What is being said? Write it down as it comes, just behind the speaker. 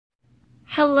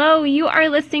Hello, you are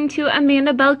listening to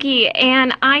Amanda Belke,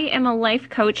 and I am a life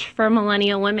coach for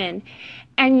millennial women.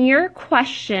 And your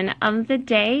question of the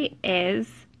day is,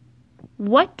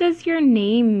 what does your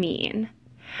name mean?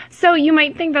 So you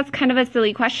might think that's kind of a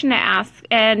silly question to ask,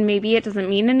 and maybe it doesn't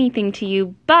mean anything to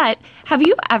you, but have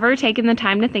you ever taken the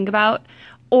time to think about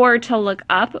or to look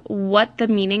up what the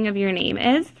meaning of your name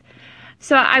is?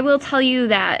 So I will tell you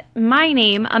that my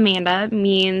name, Amanda,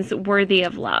 means worthy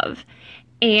of love.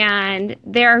 And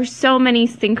there are so many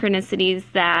synchronicities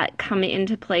that come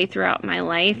into play throughout my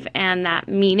life and that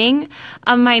meaning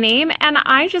of my name. And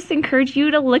I just encourage you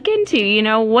to look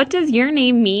into, what does your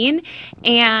name mean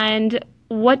and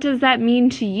what does that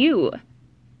mean to you?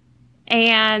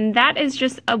 And that is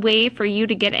just a way for you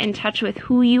to get in touch with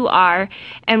who you are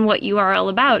and what you are all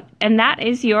about. And that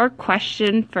is your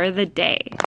question for the day.